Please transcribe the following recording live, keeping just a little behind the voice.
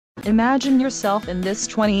Imagine yourself in this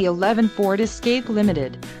 2011 Ford Escape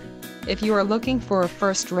Limited. If you are looking for a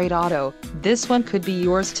first-rate auto, this one could be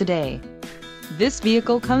yours today. This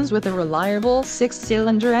vehicle comes with a reliable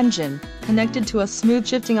 6-cylinder engine, connected to a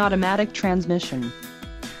smooth-shifting automatic transmission.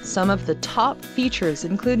 Some of the top features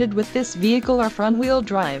included with this vehicle are front-wheel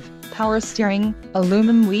drive, power steering,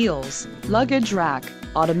 aluminum wheels, luggage rack,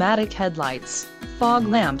 automatic headlights, fog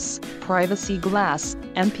lamps, privacy glass,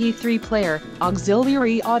 MP3 player,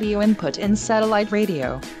 auxiliary audio input and satellite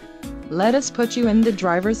radio. Let us put you in the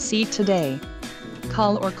driver's seat today.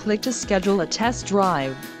 Call or click to schedule a test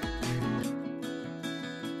drive.